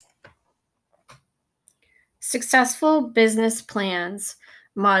Successful Business Plans,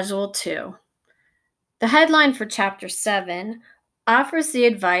 Module 2. The headline for Chapter 7 offers the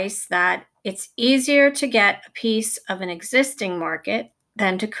advice that it's easier to get a piece of an existing market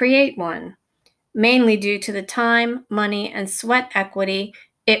than to create one, mainly due to the time, money, and sweat equity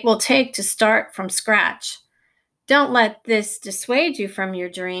it will take to start from scratch. Don't let this dissuade you from your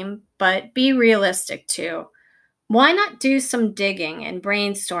dream, but be realistic too. Why not do some digging and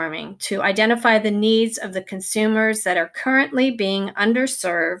brainstorming to identify the needs of the consumers that are currently being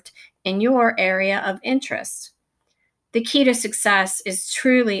underserved in your area of interest? The key to success is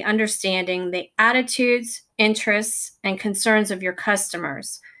truly understanding the attitudes, interests, and concerns of your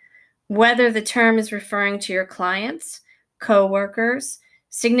customers, whether the term is referring to your clients, coworkers,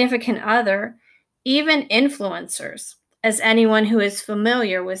 significant other, even influencers, as anyone who is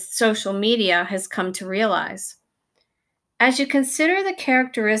familiar with social media has come to realize. As you consider the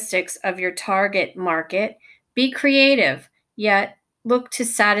characteristics of your target market, be creative, yet look to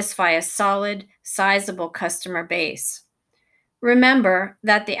satisfy a solid, sizable customer base. Remember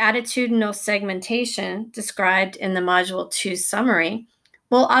that the attitudinal segmentation described in the Module 2 summary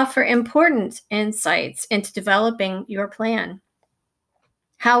will offer important insights into developing your plan.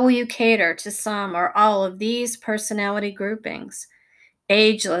 How will you cater to some or all of these personality groupings?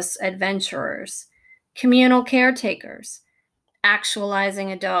 Ageless adventurers, communal caretakers,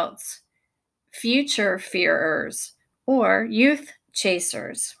 actualizing adults, future fearers, or youth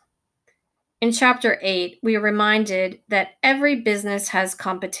chasers. In Chapter 8, we are reminded that every business has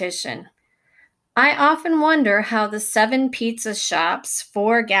competition. I often wonder how the 7 pizza shops,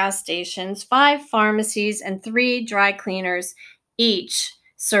 4 gas stations, 5 pharmacies, and 3 dry cleaners each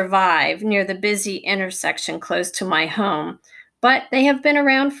survive near the busy intersection close to my home, but they have been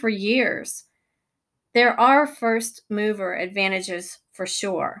around for years. There are first mover advantages for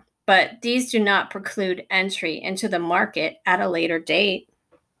sure, but these do not preclude entry into the market at a later date.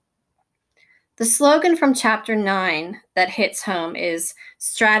 The slogan from Chapter 9 that hits home is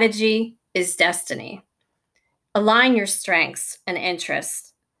 "Strategy is Destiny." Align your strengths and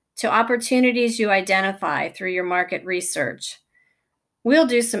interests to opportunities you identify through your market research. We'll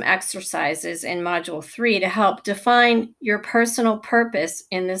do some exercises in Module 3 to help define your personal purpose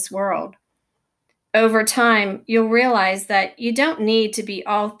in this world. Over time, you'll realize that you don't need to be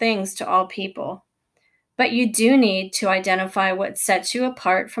all things to all people, but you do need to identify what sets you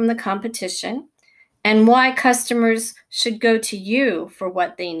apart from the competition and why customers should go to you for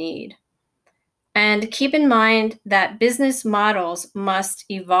what they need. And keep in mind that business models must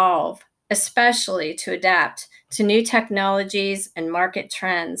evolve, especially to adapt to new technologies and market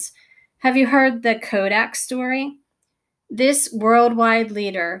trends. Have you heard the Kodak story? This worldwide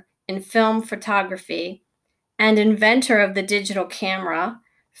leader in film photography and inventor of the digital camera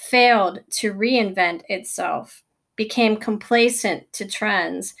failed to reinvent itself, became complacent to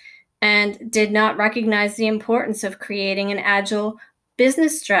trends, and did not recognize the importance of creating an agile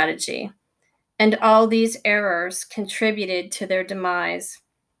business strategy. And all these errors contributed to their demise.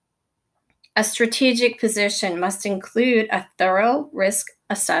 A strategic position must include a thorough risk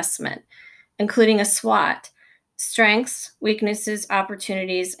assessment, including a SWOT, strengths, weaknesses,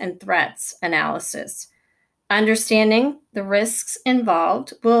 opportunities, and threats analysis. Understanding the risks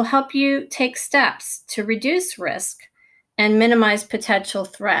involved will help you take steps to reduce risk and minimize potential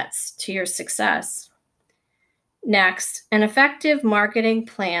threats to your success. Next, an effective marketing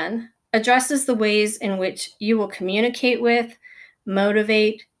plan addresses the ways in which you will communicate with,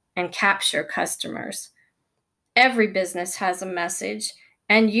 motivate, and capture customers. Every business has a message,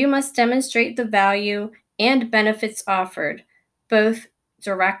 and you must demonstrate the value and benefits offered, both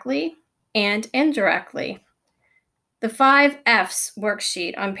directly and indirectly. The 5 F's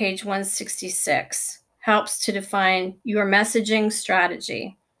worksheet on page 166 helps to define your messaging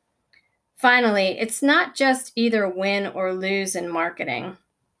strategy. Finally, it's not just either win or lose in marketing.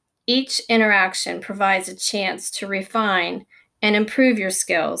 Each interaction provides a chance to refine and improve your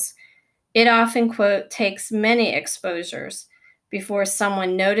skills. It often, quote, takes many exposures before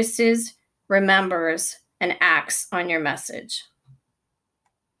someone notices, remembers, and acts on your message.